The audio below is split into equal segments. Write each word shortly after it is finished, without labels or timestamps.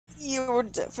You were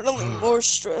definitely more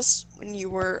stressed when you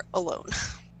were alone.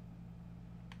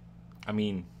 I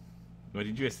mean, what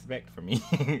did you expect from me?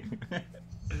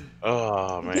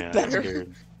 Oh man, Get that's better. scary.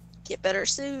 Get better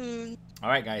soon.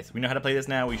 Alright guys, we know how to play this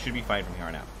now. We should be fine from here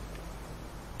on out.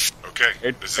 Okay,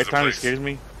 It this is the time it place. scares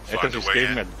me. It Find time a it way scares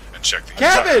in me. and check the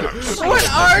Kevin! inside house. What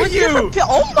are you?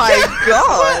 Oh my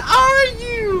god! What are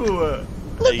you?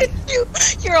 Look at you!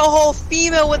 You're a whole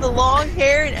female with the long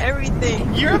hair and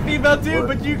everything. You're a female too, What?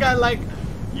 but you got like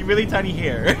really tiny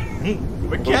hair.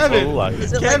 But What Kevin, do I look like?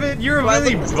 Is it Kevin, like, you're do I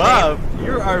really look the buff.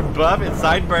 You are buff and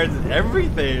sideburns and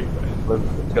everything. Let's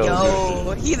go.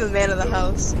 Yo, he the man of the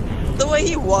house. The way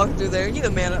he walked through there, he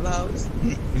the man of the house.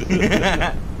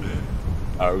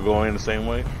 Are we going in the same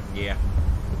way? Yeah.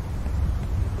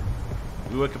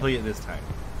 We will complete it this time.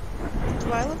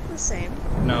 Do I look the same?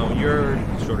 No, you're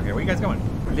shorter hair. Where you guys going?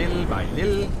 Little by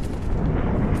little.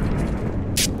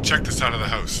 Check the side of the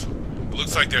house. It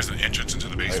looks like there's an entrance into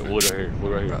the Hey, basement. wood right here.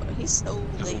 Wood right Bro, here. he's so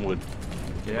Get some late. wood.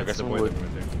 Yeah, I got that's the some boy wood.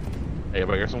 right there. Hey,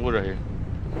 bro, got some wood right here.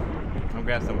 I'll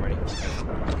grab some already.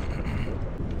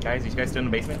 Guys, you guys still in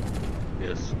the basement?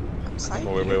 Yes. I'm I don't psyched.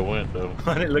 know where everybody went though.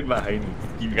 I didn't look behind me.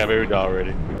 You got every doll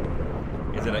already.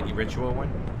 Is it a ritual one?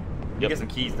 You Yep. get some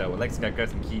keys though. Alexis got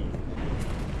some keys.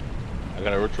 I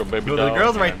got a ritual baby No, doll. the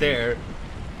girl's right and- there.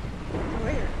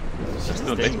 Where? She's She's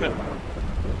still in the staying. basement.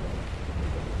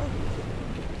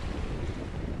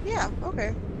 Yeah,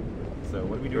 okay. So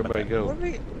what do we do about Everybody that? go. What do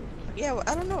we... Yeah, well,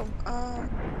 I don't know.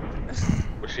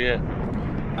 Where's she at?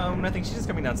 Nothing. She's just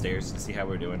coming downstairs to see how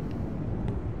we're doing.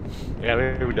 I got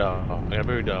every doll. I got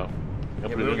every doll. Yeah,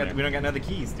 we don't got none of the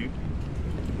keys, dude.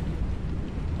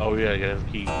 Oh yeah, that's the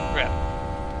key. Crap.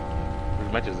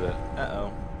 Where's matches at?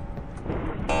 Uh-oh.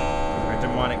 Our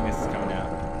demonicness is coming out.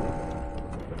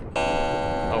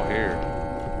 Oh here.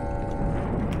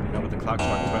 You know, with the clock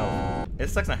struck 12. It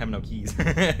sucks not having no keys.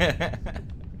 It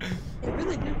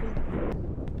really do.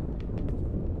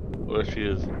 Oh, there she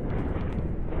is. Go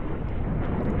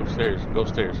upstairs. Go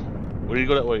upstairs. Where do you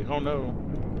go that way? Oh no.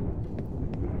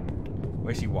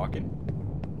 Where's she walking?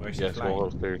 Where's she Yes, flying? go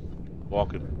upstairs.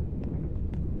 Walking.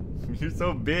 You're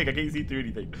so big, I can't see through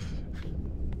anything.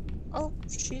 Oh,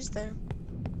 she's there.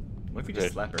 What if we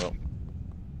just slap her? Well,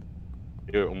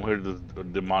 here, I'm here to the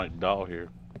demonic doll here.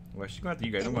 Well, she's going after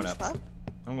you guys. I'm going up.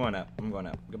 I'm going up. I'm going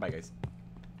up. Goodbye, guys.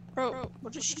 Bro,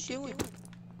 what is she doing?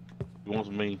 He wants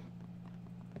me.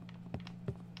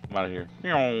 I'm out of here.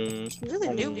 She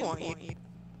really do want you.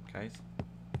 Guys?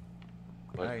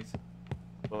 What? Guys?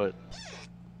 But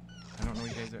I don't know where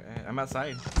you guys are at. I'm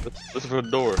outside. listen for the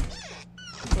door.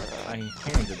 I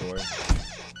hammered the door.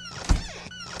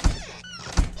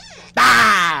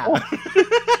 Ah!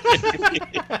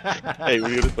 Hey,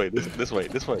 we go this way. This way.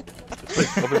 This way. This way.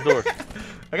 Open the door.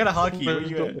 I got a hotkey. Where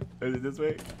you at? Is it this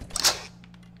way?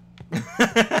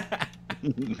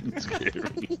 Scary.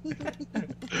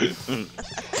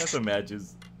 Got some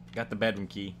matches. Got the bedroom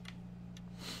key.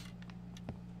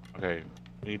 Okay,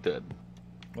 we need that.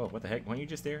 Whoa, what the heck? Weren't you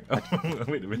just there? Oh,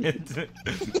 wait a minute.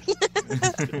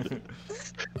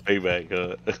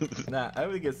 Payback. Nah, I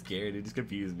really get scared. It just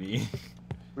confused me.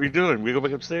 What are you doing? We go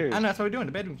back upstairs. I know, that's what we're doing.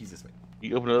 The bedroom key's this way.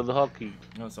 You open another hotkey.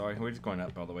 Oh, sorry. We're just going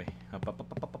up all the way. Up, up,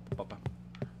 up, up, up, up, up, up.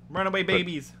 Runaway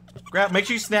babies. Grab. Make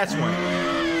sure you snatch one.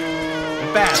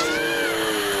 And fast.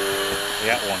 I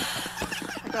got one.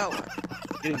 I got one.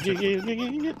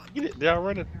 Get it. They're all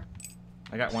running.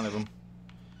 I got one of them.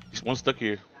 Just one stuck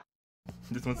here.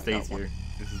 This one stays here.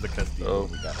 This is the custody Oh.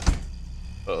 one we got.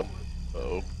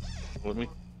 Uh-oh. With me?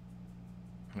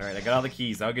 Alright, I got all the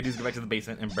keys. All I gotta do is go back to the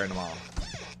basement and burn them all.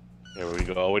 There we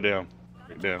go. All the way down.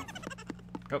 Right down.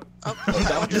 Oh, Oh,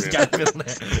 that one just got up and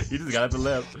left. You just got up and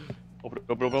left. Open it.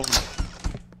 Open it. Open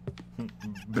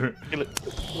it. Kill it. Kill it.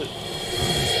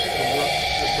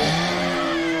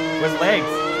 Where's legs?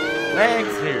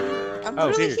 Legs! Here. I'm Oh,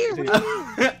 really here. here. What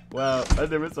do you mean? Well, I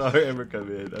never saw her ever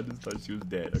come in. I just thought she was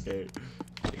dead, okay?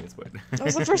 I think it's what. I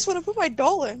was the first one to put my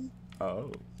doll in. Oh.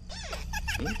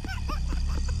 Turn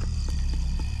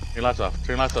your lights off.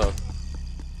 Turn your lights off.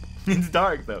 It's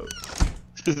dark, though.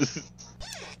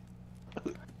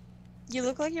 You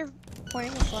look like you're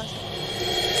pointing a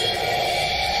flashlight.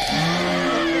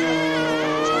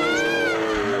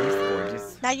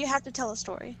 Gorgeous. Now you have to tell a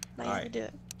story. Now you have to Alright. do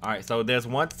it. Alright, so there's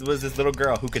once was this little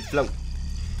girl who could float.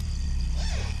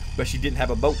 But she didn't have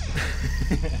a boat.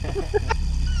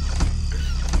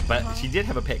 But she did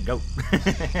have a pet goat.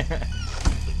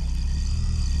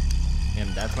 And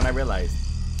that's when I realized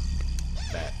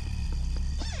that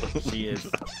she is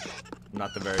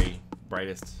not the very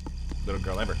brightest little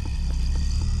girl ever.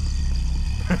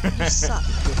 You suck.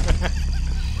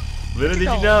 Little did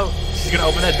you know, she's gonna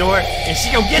open that door and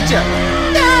she gonna get you.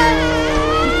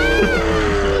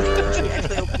 She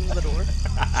actually opens the door.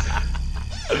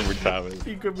 Every time.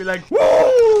 She could be like,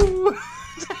 woo!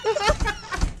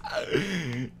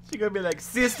 She gonna be like,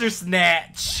 sister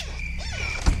snatch.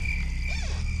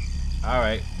 All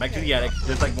right, back to the attic.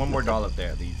 There's like one more doll up there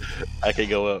at least. I can't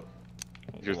go up.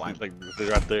 Just Why? like they're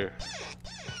right there.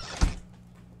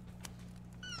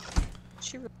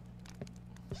 She.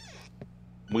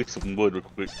 We need some wood real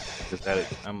quick. Just at it.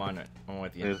 I'm on it. I'm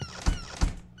with you.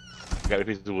 Got a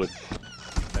piece of wood.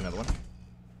 Another one.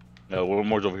 No, one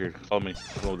more's over here. Follow me.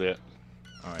 Follow that.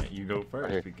 All right, you go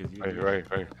first Right because you. here. Right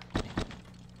here.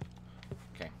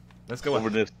 Okay, let's go. Open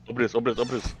Up. this. Open this. Open this.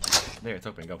 Open this. There, it's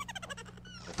open. Go.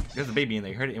 There's a baby in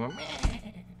there. You heard it? It went, meh.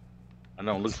 I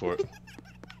know. Look for it.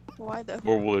 Why though?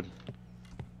 More wood.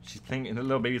 She's playing. And the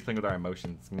little baby's playing with our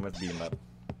emotions. We must beat him up.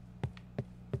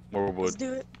 More wood. Let's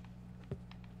do it.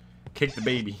 Kick the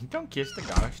baby. Don't kiss the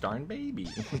gosh darn baby.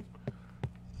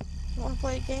 You wanna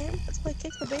play a game? Let's play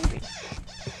Kick the Baby.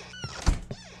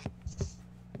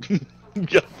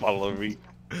 Yeah, follow me.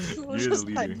 We'll You're just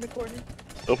the hide leader. in the corner.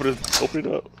 Open it. Open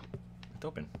it up. It's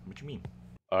open. What you mean?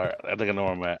 Alright, I think I know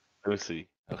where I'm at. Let me see.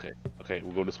 Okay. Okay,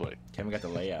 we'll go this way. Kevin got the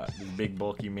layout. This big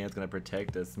bulky man's gonna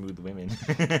protect us smooth women.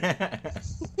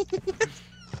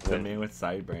 The man with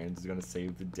sideburns is gonna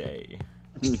save the day.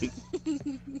 I'm trying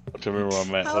to remember where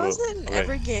I'm at. How Hold is up. it in Okay.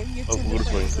 every game you Oh, tend go to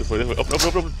this way. play? This way. This way. Open. Open.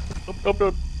 Open. Open. Open.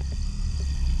 Open.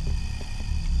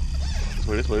 This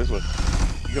way. This way. This way.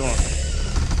 You go on.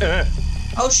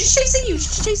 Oh, she's chasing you!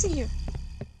 She's chasing you!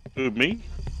 Who, me?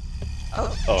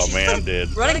 Oh, Oh she's man, I'm dead.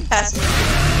 running past me.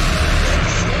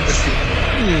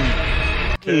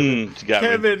 She got me.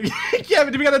 Kevin,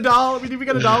 Kevin, do we got a doll? We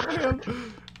got a doll for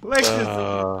him. Alexis,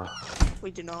 We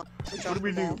do not. what do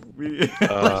we do? All. We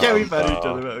can't we find each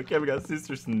other? Kevin got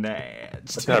sister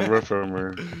snatched. I got run from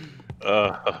her.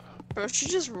 Bro, she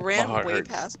just ran heart way hurts.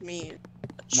 past me.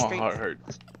 My Straight. heart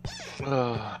hurts.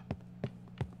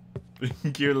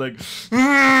 You're like,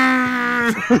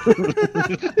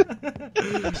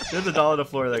 there's a doll on the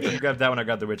floor. Like, you grab that one. I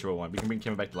grab the ritual one. We can bring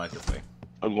Kevin back to life this way.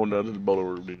 I'm going down to the boiler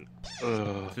room, dude.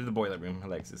 Through the boiler room,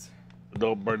 Alexis.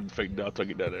 Don't burn the fake doll until I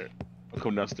get down there. I'm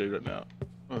coming downstairs right now.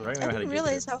 Right now, I how to didn't get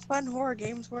realize how fun horror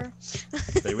games were.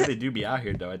 there. They really do be out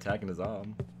here though, attacking us all.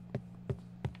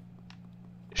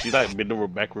 She like bend over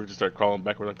backwards and start crawling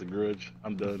backwards like the Grudge.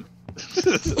 I'm done.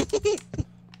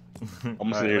 I'm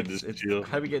gonna sit here and just chill.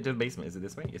 How do we get to the basement? Is it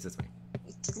this way? It's this way.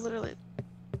 It's literally.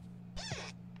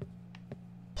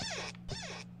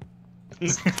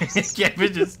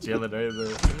 Kevin just chilling right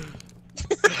there.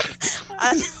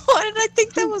 Why did I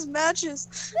think that was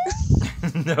matches?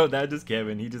 No, that's just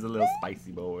Kevin. He's just a little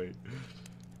spicy boy.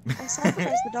 I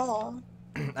sacrificed the doll.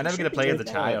 I never get to play as a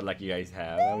child like you guys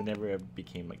have. I would never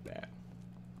became like that.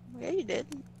 Yeah, you did.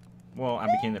 Well, I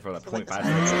became there for like For like 0.5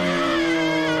 the seconds.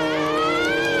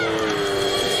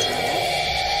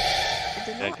 I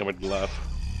did Yeah, not. coming to life.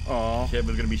 Aw.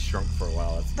 Kevin's gonna be shrunk for a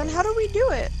while. Then how do we do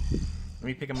it? Let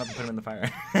me pick him up and put him in the fire.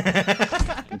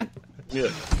 Yeah,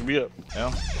 give me up.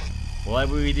 Well,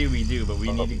 whatever we do, but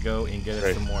we need to go and get us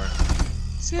Right. some more.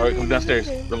 Alright, come downstairs.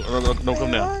 Don't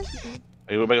come down.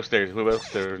 Hey, we're back upstairs. We're back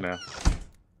upstairs now.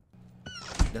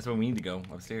 That's where we need to go,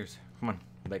 upstairs. Come on,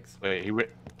 Lex. Wait,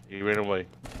 he ran away.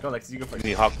 Go, Lex, you go first.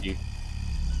 He hopped you.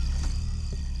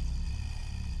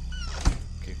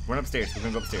 Okay, run upstairs. We're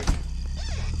gonna go upstairs.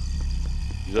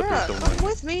 He's up here Bruh, somewhere. come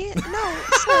with me. No,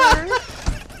 sir.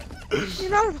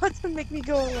 You're not about to make me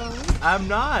go alone. I'm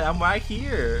not. I'm right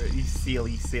here. You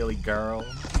silly, silly girl.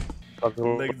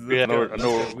 Lex, Yeah, I know. let's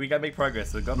go. We gotta make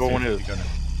progress. So go No one upstairs. is.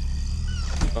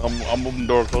 Go now. I'm moving the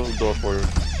door. Close the door for her.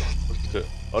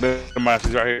 Oh, never mind.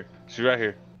 She's right here. She's right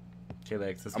here. Okay,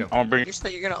 Lex, let's I'm go. gonna bring.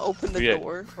 You're gonna open the Yeah.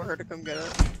 door for her to come get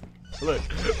us. Look,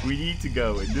 we need to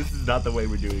go, and this is not the way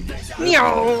we're doing it.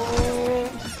 Meow.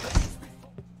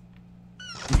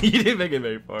 You didn't make it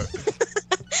very far.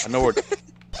 I know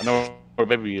where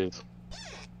baby is.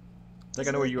 Like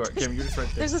I know where you are. Kim, you're just right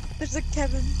there. There's a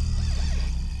Kevin.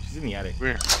 She's in the attic. Come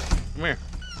here. Come here.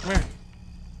 Come here.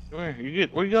 Come here. You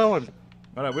good? Where you going?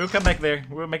 Alright, we'll come back there.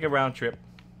 We'll make a round trip.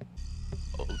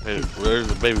 Okay, there's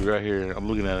a baby right here. I'm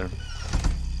looking at her.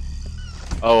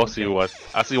 Oh, I see what.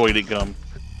 I see why you didn't come.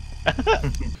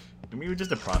 I mean, we're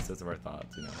just a process of our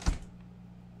thoughts, you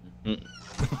know.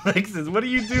 Alexis, what are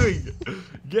you doing?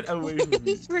 Get away from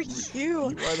me. For you. You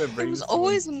are the It was bravest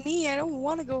always me. I don't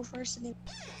want to go first anymore.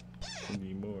 one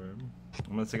anymore.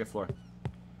 I'm on the second floor.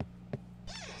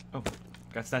 Oh,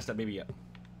 got snatched that baby up.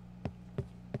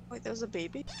 Wait, there was a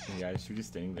baby? Yeah, she was just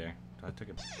standing there. So I took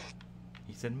him.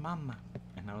 He said, "Mama."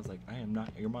 I And I was like, I am not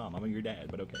your mom. I'm your dad,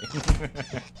 but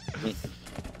okay.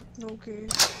 Okay.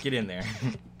 Get in there.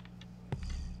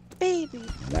 Baby.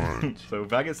 So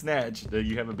if I get snatched, then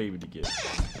you have a baby to get.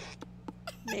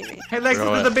 Maybe. Hey, Lexus,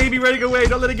 there's a baby running away.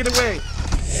 Don't let it get away.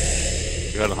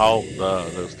 You got the hall,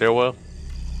 the stairwell.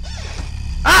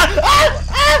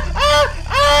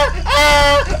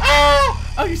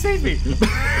 Oh, you saved me.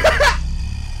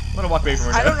 I'm gonna walk away from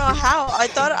her. I don't know how. I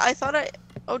thought I.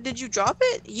 Oh, did you drop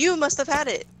it? You must have had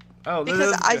it. Oh,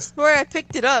 Because I swear I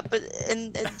picked it up, but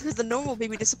and because the normal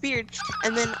baby disappeared,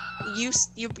 and then you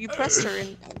pressed her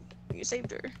and you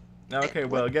saved her. Okay,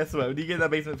 well, guess what? When you get in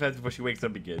that basement fast before she wakes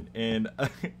up again, and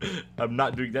I'm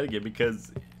not doing that again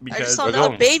because I just saw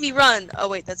a baby run. Oh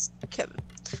wait, that's Kevin.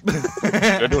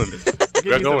 They're doing it.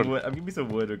 Give me some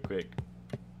wood real quick.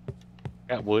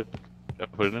 Got wood.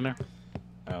 Gotta put it in there.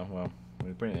 Oh well,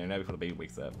 we put it in there now before the baby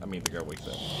wakes up. I mean, the girl wakes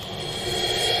up.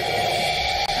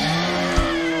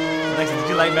 Alexa, did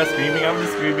you like my screaming? I was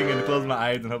just screaming and closed my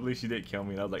eyes and hopefully she didn't kill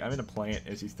me. And I was like, I'm in a plant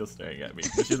and she's still staring at me.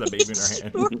 But she has a baby in her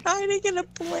hand. We're hiding in a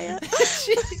plant.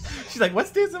 She's like,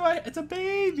 what's this? It's a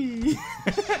baby.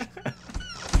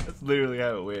 That's literally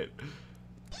how it went.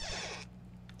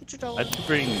 Get your dog. I should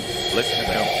bring Alexis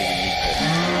down if we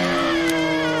need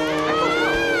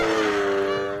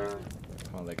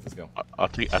Come on, Lex, let's go. that. I'll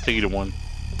take you to one.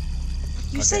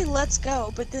 You say let's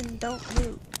go, but then don't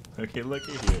move. Okay, look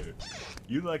at here.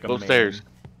 You like a Go man. upstairs.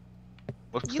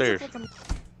 Go You upstairs. look like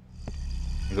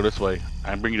Go this way.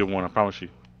 I can bring you to one, I promise you.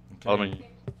 Okay. Follow me.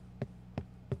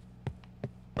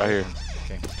 Right here.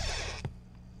 Okay.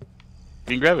 You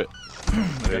can grab it.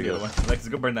 There you you go. go. Lex,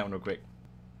 go burn that one real quick.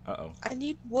 Uh-oh. I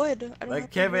need wood. I don't Like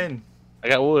have Kevin. I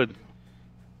got wood.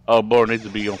 Oh, board needs to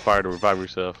be on fire to revive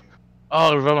yourself.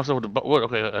 Oh, revive myself with the wood.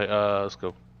 Okay, let's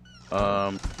go.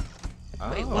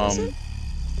 Wait, what is it?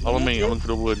 Follow me. I'm looking for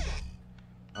the wood.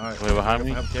 Alright. Wait, behind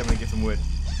me? Help Kevin get some wood.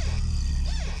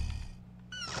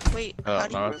 Wait, how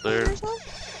do you not revive there.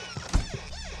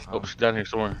 yourself? Oh, she's down here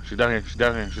somewhere. She's down here. She's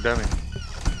down here. She's down here.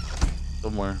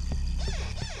 Somewhere.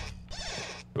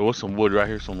 There was some wood right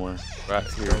here somewhere. Right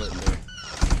here. Throw it Somewhere. there.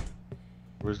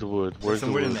 Where's the wood? There's Where's some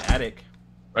the wood wood? in the attic.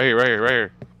 Right here. Right here. Right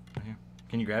here. Right here.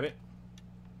 Can you grab it?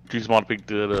 Too small to pick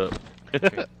it up.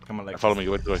 Okay. Come on, Lex. Follow me.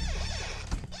 Wait. Well,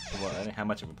 I didn't have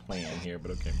much of a plan here,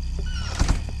 but okay.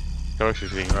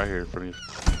 She's sitting right here in front of you.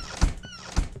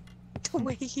 The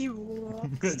way he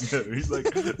walks. He's like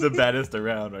the baddest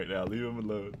around right now. Leave him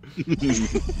alone.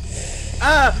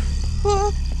 Ah!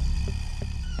 Oh,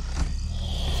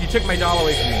 She took my doll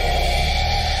away from me.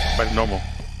 Back to normal.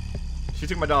 She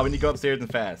took my doll. We need to go upstairs and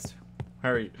fast.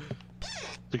 Hurry.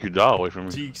 Took your doll away from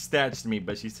me. She snatched me,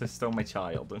 but she stole my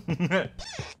child.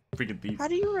 Freaking thief. how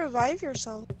do you revive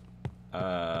yourself?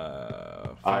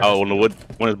 Oh, when the wood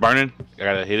when it's burning, I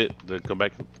gotta hit it to come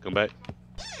back. Come back.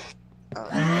 Oh.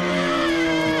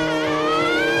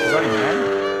 She's already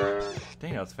mad?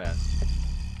 Dang, that was fast.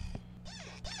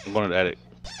 I'm going to the attic.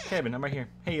 Kevin, I'm right here.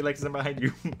 Hey, Alexis, I'm behind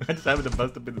you. I just happened to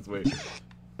bust up in this way.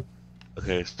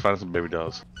 Okay, let's find some baby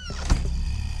dolls.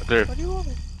 Right there. What do you want?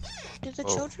 Do the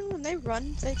Oh. children, when they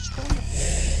run, they just go in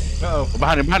the... Uh-oh. Oh,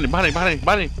 behind him, behind him, behind him, behind him,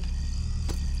 behind him.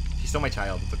 She stole my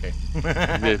child. It's okay.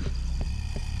 Good.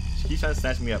 She keeps trying to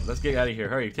snatch me up. Let's get out of here.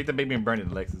 Hurry. Take the baby and burn it,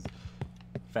 Alexis.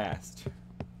 Fast.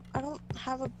 I don't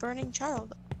have a burning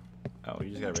child. Oh,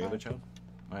 you just got a regular child?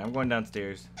 Alright, I'm going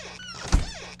downstairs.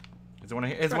 Is there one right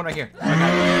here? There's one right here.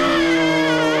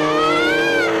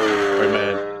 Very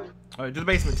mad. Alright, to the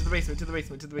basement, to the basement, to the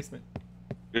basement, to the basement.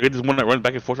 You get this one that runs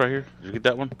back and forth right here? Did you get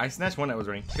that one? I snatched one that was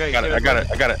running. Okay, I got it, I got it,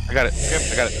 I got it, I got it,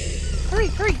 I got it. Hurry,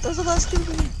 hurry! Those are the last two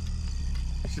we need.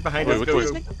 She's behind Wait, us. which Go.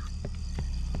 way?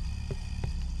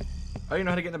 Oh, you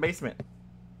know how to get in the basement.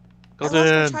 Go I lost my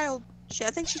then. child.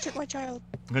 I think she took my child.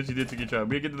 She did take your child.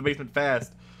 We gotta get to the basement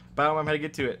fast. But I don't remember how to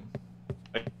get to it.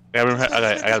 I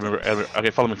gotta remember. Okay,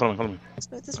 follow me, follow me, follow me. This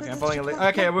way, Okay, I'm this following way.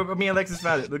 Alex. Okay, me and Alexis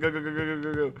found it. Go, go, go, go, go,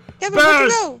 go, go. Kevin, where'd you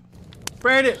go?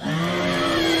 Burn it!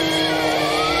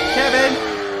 Kevin!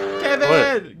 Kevin!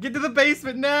 What? Get to the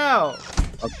basement now!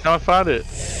 I'm trying to find it.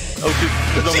 Oh, shit.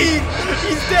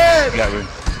 He's dead! He got me.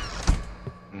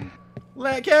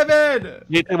 Let Kevin!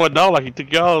 He took my doll like he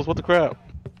took y'all's. What the crap?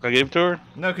 Can I give it to her?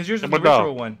 No, because yours is Take the my doll.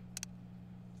 ritual one.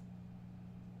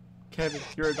 Kevin,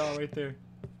 you're a doll right there.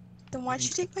 Then why'd you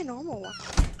take my normal one?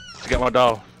 She got my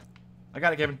doll. I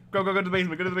got it, Kevin. Go, go, go to the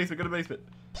basement. Go to the basement. Go to the basement.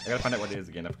 I gotta find out what it is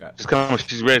again. I forgot. Just come.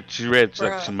 She's red. She's red. She's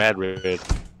like Bruh. she's mad red. In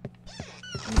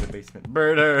the basement.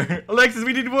 Burn her. Alexis,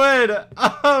 we need wood.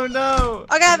 Oh no.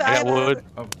 I got it. I got wood.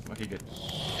 Oh, okay, good.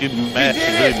 She's mad. We She's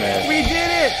did really it. mad. We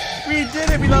did it. We did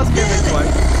it. We lost Kevin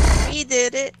twice. We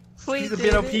did it. We She's a did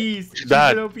bit it. OPs. She's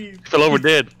died. a bit She OPs. fell over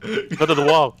dead. She fell to the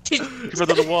wall. She She fell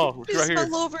to the wall. She's just right here.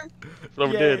 fell over. She fell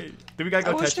over Yay. dead. Do we gotta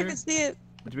I go wish touch I her? could see it.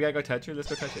 Do we gotta go touch her? Let's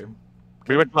go touch her.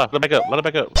 Bring her back to life. Let her back up. Let her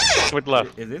back up. Come back to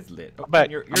life. It is lit. Oh, I'm back.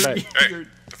 You're, I'm back. Hey,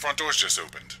 the front door's just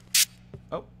opened.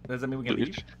 oh, does that mean we can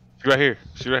leave? She's right here.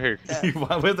 She's right here. Yeah.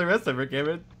 Where's the rest of her,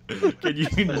 Kevin? Can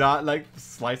you not like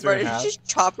slice her Bro, in did half? you just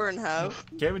chop her in half?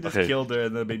 Kevin just Okay. killed her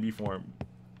in the baby form.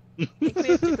 I think we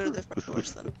have to go to the front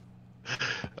doors then.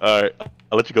 Alright.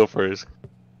 I'll let you go first.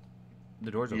 The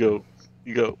door's You open. go.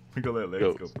 You go. We go let Lex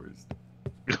Go. go first.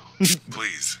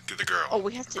 Please, get the girl. Oh,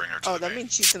 we have to. Bring her to Oh, the that main.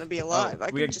 means she's gonna be alive. Oh, I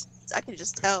we can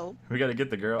just tell. We gotta get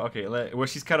the girl. Okay, well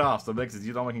she's cut off, so Lex is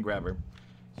you the only one who can grab her.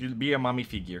 She'll be a mommy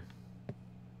figure.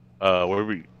 Where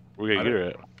we gonna get her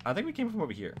at? I think we came from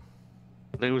over here.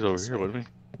 I think it was over here, wasn't we?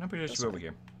 I'm pretty sure she's over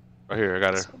here. Right here. I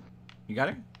got her. You got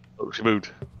her? Oh, she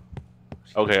moved.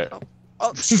 Okay.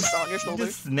 Oh, she's on your You shoulder.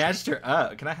 just snatched her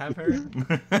up. Can I have her?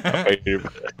 Okay.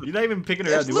 You're not even picking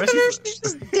her up, dude. Look What at her, is she's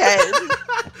just dead.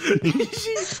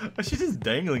 she's just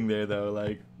dangling there though.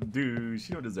 Like, dude,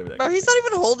 she don't deserve that. Bro, he's not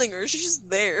even holding her. She's just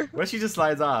there. What if she just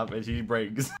slides off and she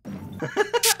breaks?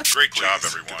 Great job,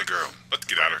 everyone. Get the girl. Let's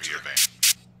get out of here.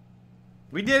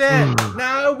 We did it!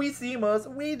 Now we see us.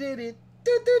 We did it.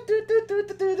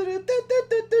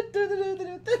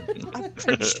 I'm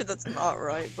pretty sure that's not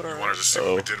right, but You want her alright. to see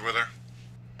what we did with her?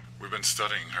 We've been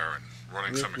studying her and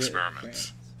running some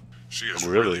experiments. She is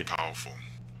Really? really powerful.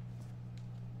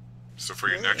 So for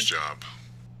your next job,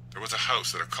 there was a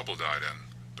house that a couple died in,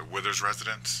 the Withers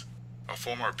residence. A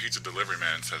former pizza delivery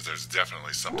man says there's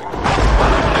definitely something.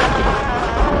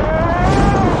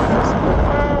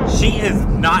 She is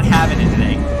not having it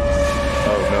today.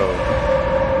 Oh no.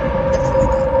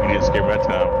 You need to escape that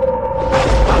time.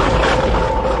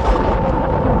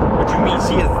 What do you mean?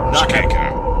 She is She not can't having get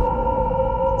it. out.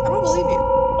 I don't believe you.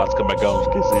 Let's come back on.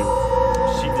 She can't see.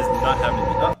 She does not have it.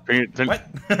 Oh, what?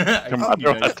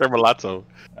 I turned my lights on.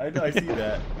 I know, I see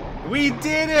that. We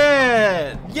did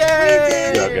it! Yay! We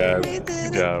did Good job, guys. We did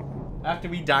Good it. job. After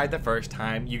we died the first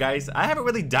time, you guys, I haven't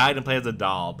really died and played as a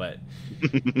doll, but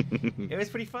it was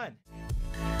pretty fun.